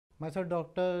Myself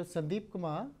Dr. Sandeep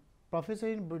Kumar, Professor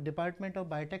in Department of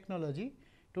Biotechnology.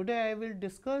 Today I will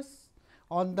discuss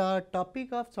on the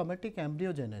topic of somatic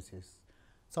embryogenesis.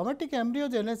 Somatic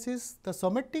embryogenesis, the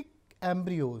somatic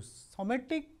embryos.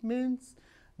 Somatic means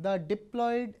the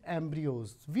diploid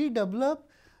embryos. We develop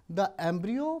the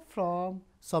embryo from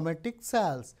somatic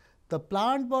cells. The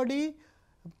plant body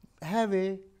have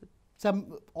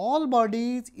all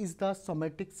bodies is the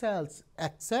somatic cells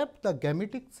except the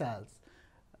gametic cells.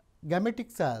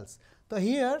 So,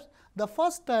 here the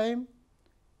first time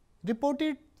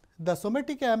reported the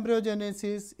somatic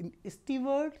embryogenesis in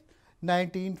Stewart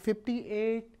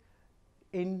 1958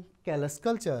 in callus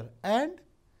culture, and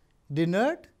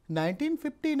Dinert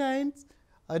 1959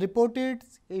 reported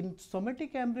in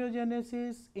somatic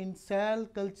embryogenesis in cell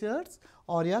cultures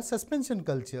or suspension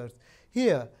cultures.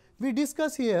 Here we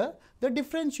discuss here the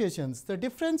differentiations. The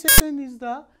differentiation is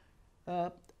the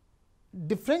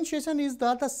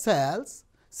cells,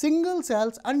 single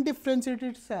cells,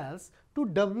 undifferentiated cells to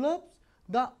develop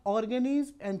the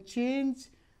organism and change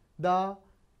the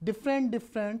different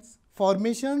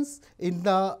formations in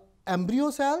the embryo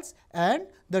cells and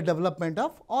the development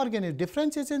of organism.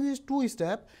 Differentiation is two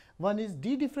steps. One is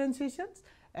dedifferentiation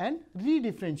and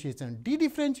redifferentiation.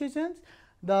 Dedifferentiation,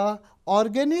 the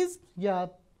organism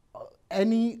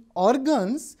any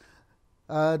organs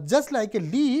just like a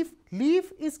leaf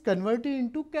is converted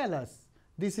into callus.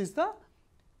 This is the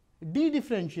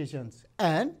dedifferentiations,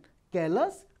 and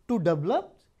callus to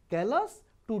develop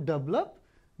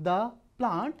the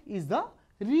plant is the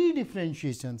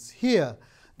redifferentiations. Here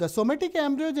the somatic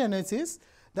embryogenesis,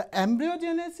 the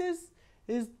embryogenesis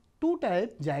is two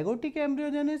types: zygotic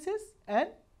embryogenesis and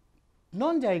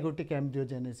non-zygotic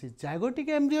embryogenesis. Zygotic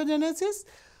embryogenesis,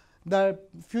 the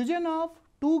fusion of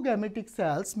two gametic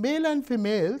cells, male and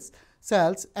female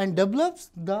cells, and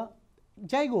develops the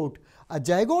zygote. A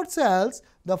zygote cells,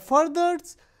 the further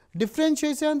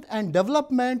differentiation and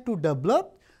development to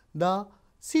develop the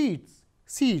seeds.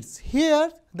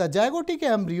 Here the zygotic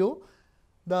embryo,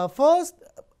 the first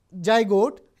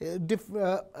zygote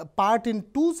part in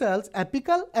two cells,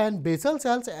 apical and basal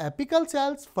cells. Apical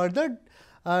cells further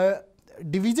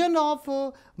division of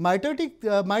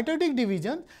mitotic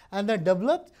division, and then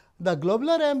develops the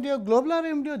globular embryo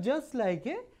just like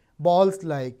a balls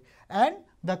like, and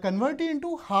the converted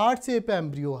into heart shape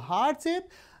embryo. Heart shape,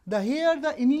 here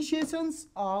the initiations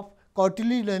of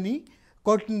cotyledony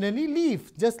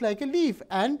leaf just like a leaf,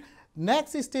 and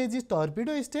next stage is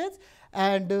torpedo stage,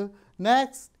 and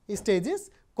next stage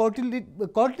is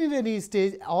cotyledony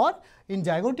stage, or in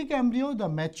zygotic embryo the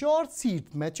mature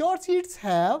seeds. Mature seeds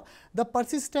have the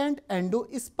persistent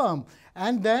endosperm,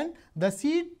 and then the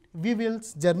seed we will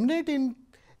germinate in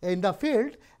the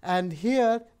field, and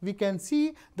here we can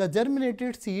see the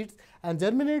germinated seeds, and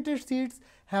germinated seeds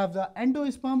have the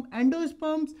endosperm.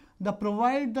 Endosperms the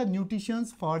provide the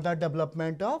nutritions for the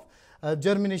development of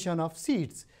germination of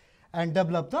seeds and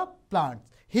develop the plants.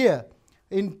 Here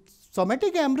in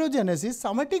somatic embryogenesis,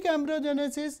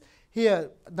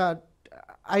 here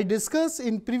I discussed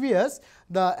in previous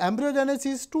the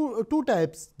embryogenesis two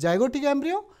types: zygotic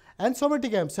embryo and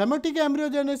somatic embryo. Somatic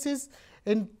embryogenesis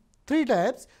in three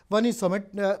types. One is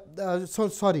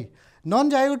non-zygotic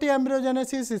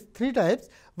embryogenesis is three types.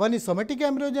 One is somatic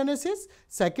embryogenesis,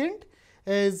 second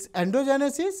is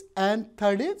androgenesis, and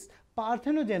third is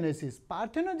parthenogenesis.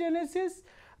 Parthenogenesis,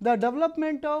 the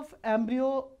development of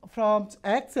embryo from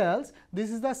egg cells,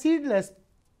 this is the seedless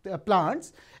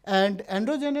plants, and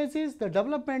androgenesis, the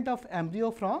development of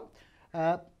embryo from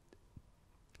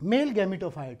male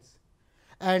gametophytes.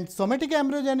 And somatic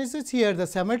embryogenesis, here the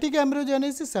somatic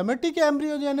embryogenesis,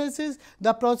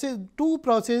 the two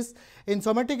process in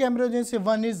somatic embryogenesis.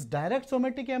 One is direct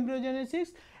somatic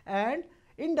embryogenesis and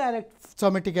indirect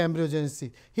somatic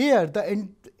embryogenesis. Here the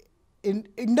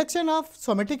induction of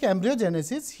somatic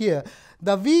embryogenesis, here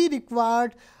we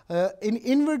required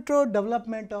in vitro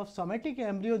development of somatic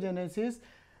embryogenesis.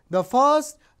 The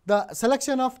first, the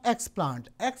selection of explant.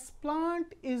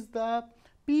 Explant is the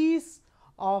piece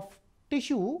of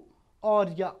tissue or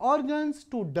organs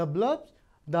to develop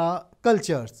the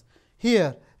cultures.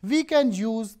 Here we can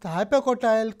use the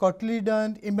hypocotyl,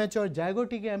 cotyledon, immature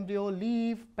zygotic embryo,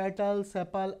 leaf, petal,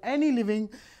 sepal, any living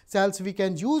cells we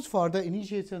can use for the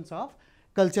initiations of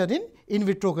culture in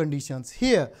vitro conditions.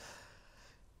 Here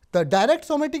the direct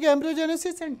somatic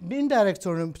embryogenesis and indirect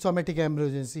somatic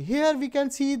embryogenesis. Here we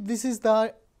can see this is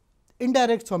the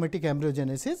indirect somatic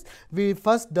embryogenesis. We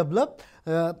first develop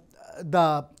the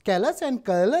callus, and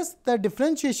callus the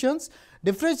differentiations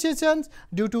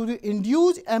due to the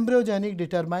induced embryogenic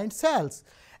determined cells.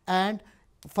 And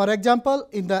for example,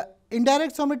 in the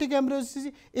indirect somatic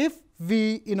embryogenesis, if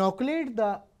we inoculate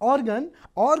the organ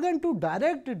to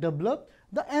direct develop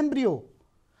the embryo.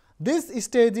 This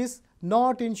stage is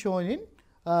not shown in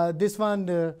this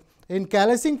one, in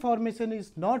callousing formation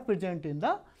is not present in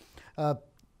the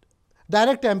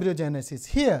direct embryogenesis.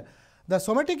 Here the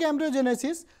somatic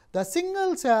embryogenesis, the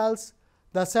single cells,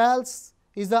 the cells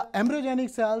is the embryogenic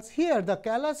cells. Here the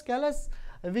callus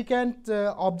we can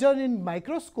observe in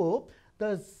microscope.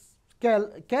 The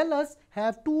callus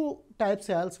have two type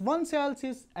cells. One cells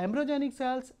is embryogenic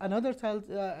cells, another cells,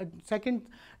 second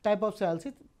type of cells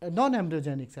is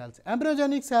non-embryogenic cells.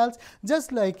 Embryogenic cells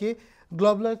just like a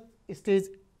globular stage,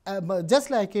 just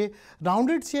like a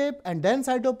rounded shape and dense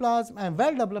cytoplasm and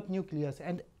well developed nucleus,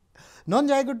 and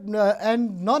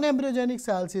non-embryogenic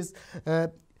cells is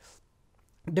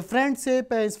different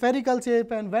shape, spherical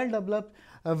shape and well developed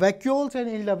vacuoles and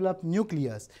ill developed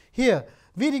nucleus. Here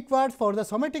we required for the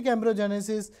somatic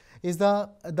embryogenesis is the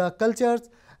cultures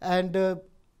and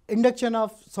induction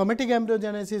of somatic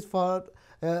embryogenesis for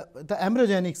the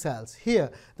embryogenic cells.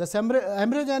 Here the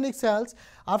embryogenic cells,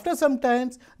 after some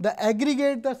times they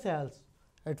aggregate the cells.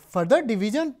 At further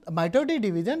division, mitotic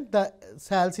division, the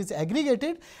cells is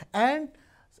aggregated, and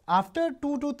after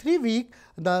 2 to 3 weeks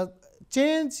the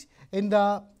change in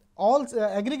the all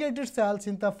aggregated cells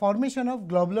in the formation of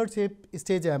globular shape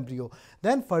stage embryo.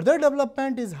 Then further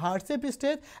development is heart shape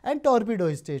stage and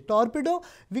torpedo stage. Torpedo,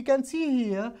 we can see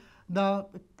here the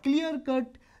clear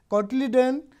cut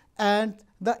cotyledon and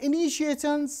the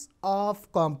initiations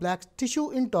of complex tissue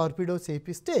in torpedo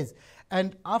shape stage,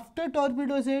 and after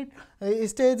torpedo stage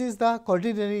is the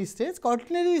quaternary stage.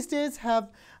 Quaternary stage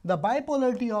have the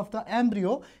bipolarity of the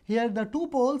embryo. Here the two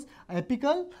poles,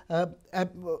 apical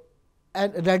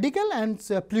and radical and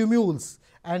plumules,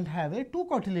 and have a two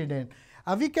cotyledon.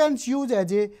 We can use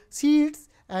as a seeds,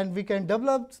 and we can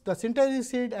develop the synthetic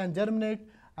seed and germinate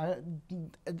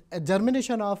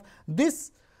germination of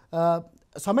this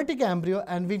somatic embryo,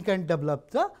 and we can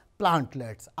develop the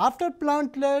plantlets. After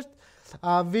plantlets,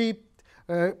 we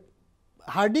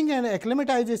hardening and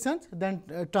acclimatization, then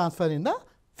transfer in the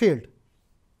field.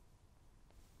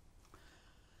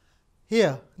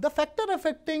 Here the factor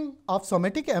affecting of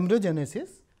somatic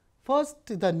embryogenesis, first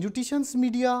the nutrition's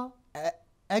media,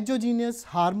 exogenous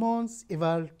hormones,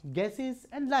 evolved gases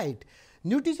and light.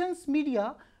 Nutrition's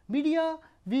media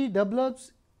we develop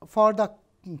for the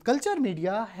culture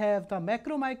media have the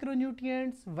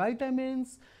micronutrients,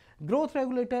 vitamins, growth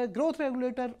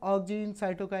regulator, oxygen,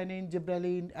 cytokinin,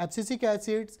 gibberellin, abscisic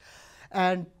acids,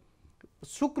 and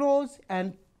sucrose,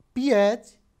 and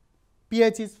pH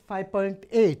is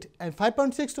 5.8 and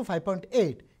 5.6 to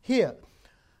 5.8. Here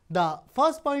the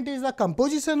first point is the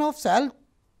composition of cellular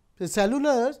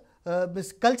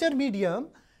culture medium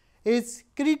is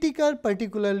critical,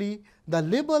 particularly the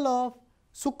level of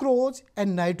sucrose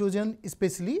and nitrogen,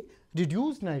 especially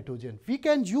reduced nitrogen. We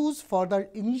can use for the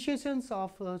initiations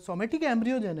of somatic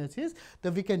embryogenesis,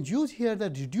 that we can use here the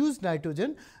reduced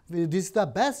nitrogen. This is the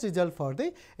best result for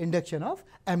the induction of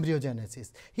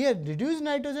embryogenesis. Here reduced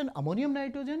nitrogen, ammonium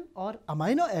nitrogen or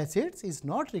amino acids is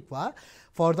not required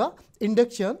for the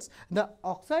inductions. The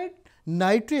oxide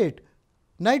nitrate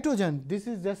nitrogen, this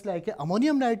is just like a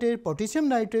ammonium nitrate, potassium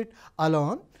nitrate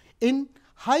alone in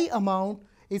high amount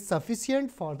is sufficient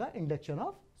for the induction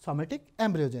of somatic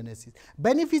embryogenesis.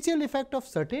 Beneficial effect of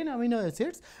certain amino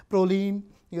acids, proline,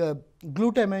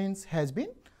 glutamines has been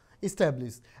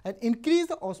established, and increase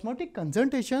the osmotic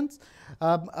concentrations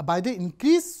by the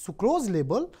increased sucrose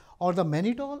level or the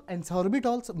mannitol and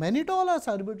sorbitol. Mannitol or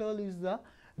sorbitol is the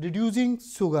reducing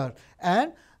sugar,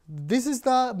 and this is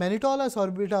the mannitol or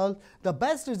sorbitol the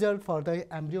best result for the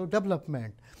embryo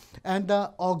development. And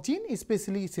the oxygen,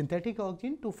 especially synthetic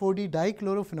oxygen, 2,4-D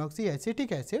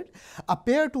dichlorophenoxyacetic acid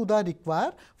appear to the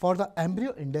require for the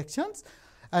embryo inductions,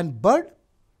 and but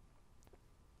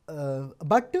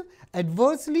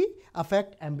adversely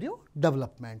affect embryo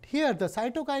development. Here the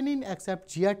cytokinin except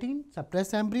gelatin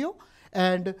suppress embryo,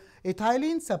 and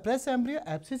ethylene suppress embryo.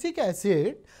 Abscisic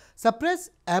acid suppress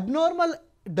abnormal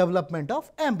development of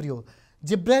embryo.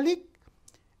 Gibberellic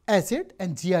acid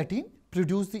and gelatin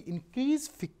produce the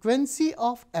increased frequency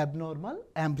of abnormal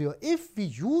embryo. If we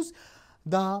use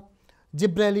the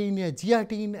gibberellin,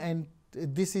 gelatin, and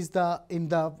this is the in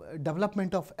the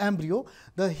development of embryo,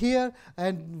 the here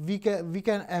and we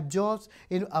can absorb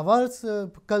in our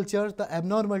culture the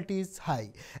abnormality is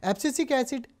high. Abscisic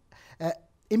acid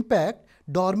impact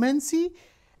dormancy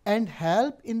and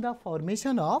help in the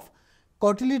formation of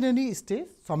cotyledonary stage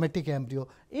somatic embryo.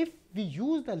 If we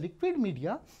use the liquid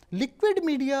media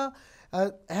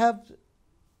have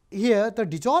here the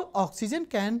dissolved oxygen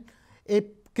can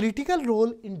critical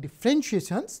role in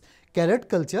differentiations. Carrot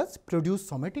cultures produce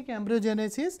somatic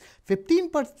embryogenesis,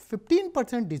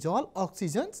 15% dissolve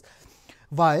oxygens,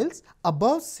 whilst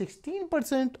above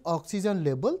 16% oxygen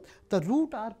level the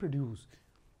root are produced.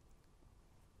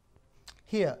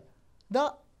 Here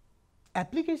the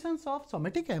applications of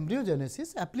somatic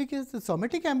embryogenesis.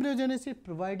 Somatic embryogenesis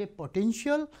provide a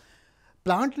potential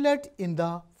plantlet in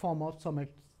the form of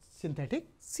synthetic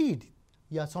seed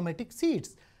या somatic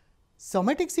seeds.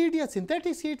 Somatic seed या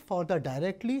synthetic seed for the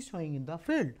directly showing in the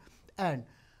field, and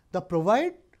the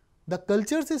provide the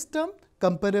culture system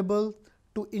comparable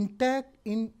to intact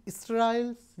in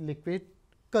sterile liquid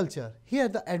culture. Here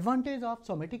the advantage of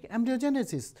somatic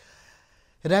embryogenesis: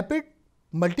 rapid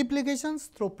multiplications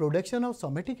through production of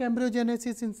somatic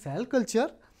embryogenesis in cell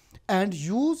culture, and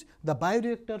use the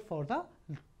bioreactor for the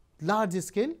large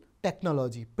scale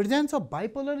technology. Presence of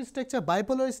bipolar structure,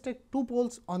 two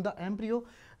poles on the embryo,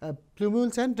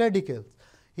 plumules and radicals.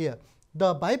 Here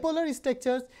the bipolar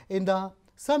structures in the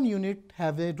some unit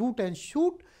have a root and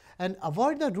shoot, and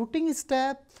avoid the rooting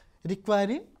step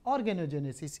requiring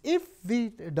organogenesis. If we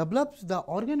develop the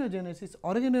organogenesis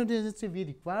we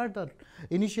require the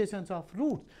initiations of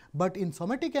roots, but in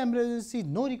somatic embryogenesis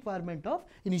no requirement of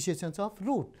initiations of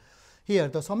root. Here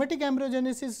the somatic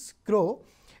embryogenesis grow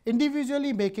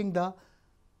individually, making the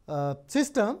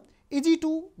system easy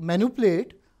to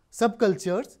manipulate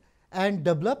subcultures and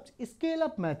develop scale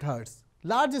up methods,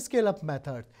 large scale up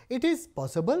methods. It is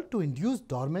possible to induce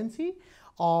dormancy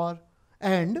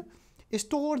and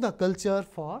store the culture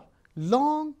for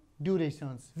long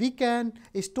durations. We can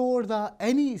store the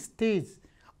any stage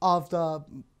of the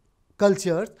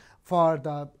cultures for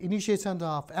the initiation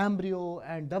of embryo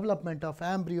and development of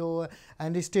embryo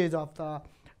and stage of the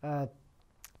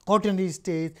quaternary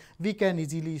stage. We can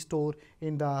easily store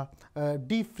in the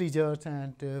deep freezers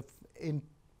and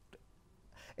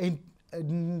in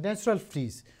natural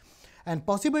freeze, and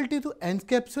possibility to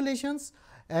encapsulations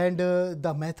and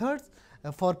the methods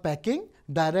for packing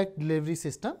direct delivery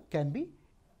system can be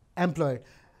employed.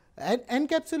 And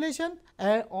encapsulation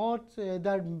or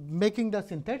the making the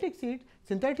synthetic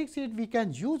seed we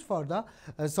can use for the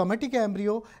somatic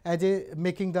embryo as a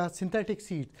making the synthetic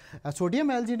seed. Sodium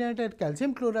alginate and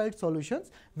calcium chloride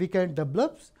solutions we can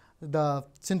develop the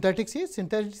synthetic seeds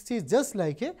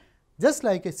just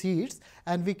like a seeds,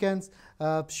 and we can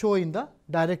show in the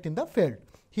direct in the field.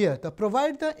 Here the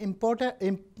provide the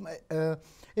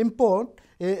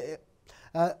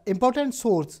important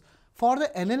source for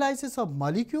the analysis of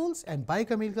molecules and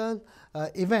biochemical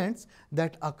events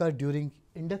that occur during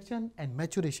induction and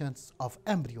maturations of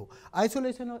embryo.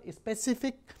 Isolation of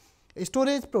specific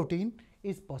storage protein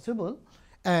is possible,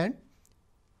 and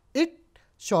it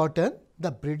shorten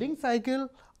the breeding cycle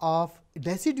of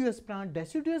deciduous plant.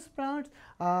 Deciduous plants,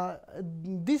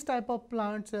 this type of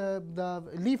plants, the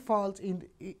leaf falls in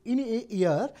a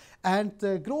year, and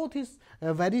the growth is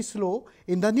very slow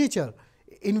in the nature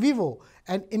in vivo,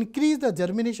 and increase the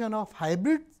germination of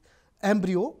hybrid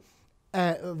embryo,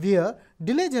 where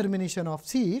delay germination of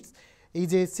seeds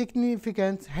is a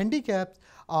significant handicap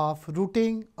of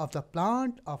rooting of the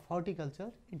plant of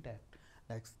horticulture intact.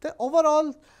 Next, the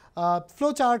overall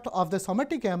flow chart of the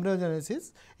somatic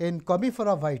embryogenesis in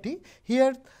Commiphora vitae.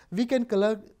 Here we can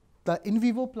collect the in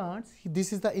vivo plants.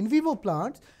 This is the in vivo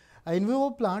plants. In vivo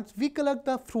plants we collect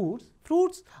the fruits.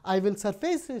 Fruits I will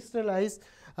surface sterilize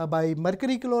by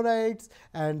mercury chlorides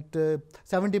and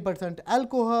 70%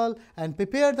 alcohol, and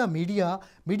prepare the media.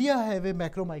 Media have a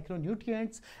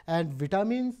micronutrients and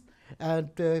vitamins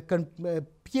and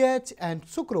pH and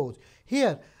sucrose.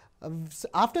 Here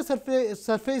after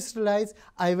surface sterilize,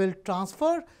 I will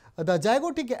transfer the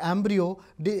zygotic embryo,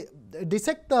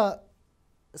 dissect the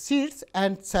seeds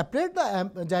and separate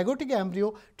the zygotic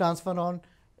embryo, transfer on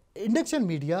induction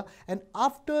media, and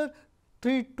after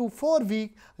 3 to 4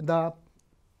 weeks the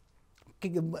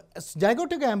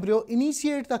zygotic embryo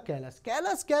initiate the callus.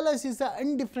 Callus is the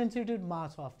undifferentiated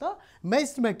mass of the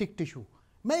mesosomatic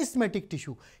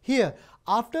tissue. Here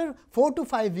after 4 to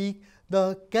 5 weeks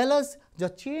the callus, the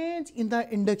change in the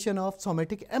induction of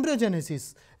somatic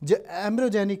embryogenesis,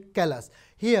 embryogenic callus.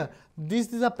 Here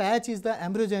this is a patch is the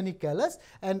embryogenic callus,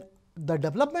 and the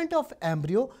development of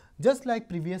embryo just like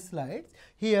previous slides.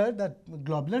 Here the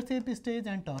globular shape stage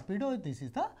and torpedo, this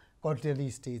is the quaternary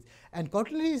stage, and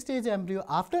quaternary stage embryo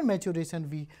after maturation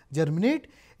we germinate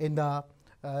in the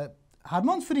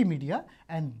hormones free media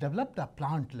and develop the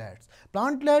plantlets.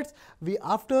 Plantlets we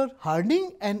after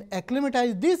hardening and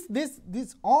acclimatize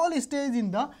this all stage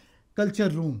in the culture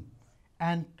room,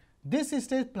 and this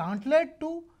stage plantlet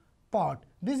to pot.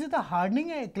 This is the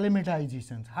hardening and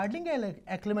acclimatization. Hardening and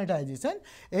acclimatization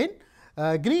in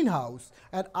greenhouse,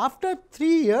 and after 3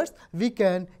 years we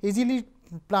can easily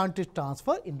plant it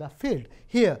transfer in the field.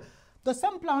 Here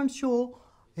some plants show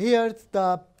here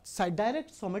the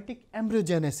direct somatic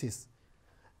embryogenesis,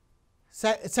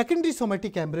 secondary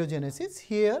somatic embryogenesis.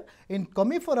 Here in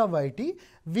Commiphora vitae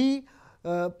we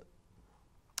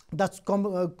the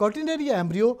quaternary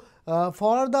embryo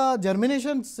for the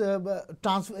germination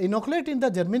inoculate in the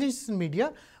germination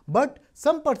media, but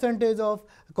some percentage of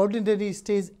quaternary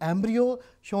stage embryo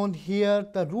shown here,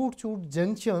 the root shoot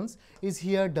junctions is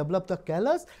here develop the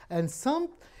callus, and some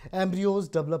embryos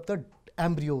develop the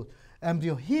embryo.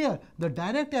 Here the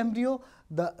direct embryo,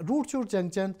 the root shoot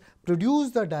junction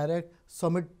produce the direct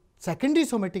secondary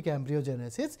somatic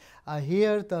embryogenesis.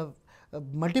 Here the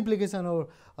multiplication or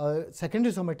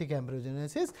secondary somatic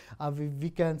embryogenesis, we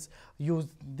can use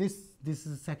this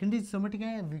is secondary somatic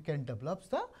and we can develop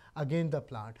the again the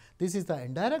plant. This is the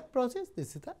indirect process,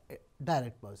 this is the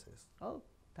direct process. Oh,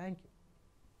 thank you.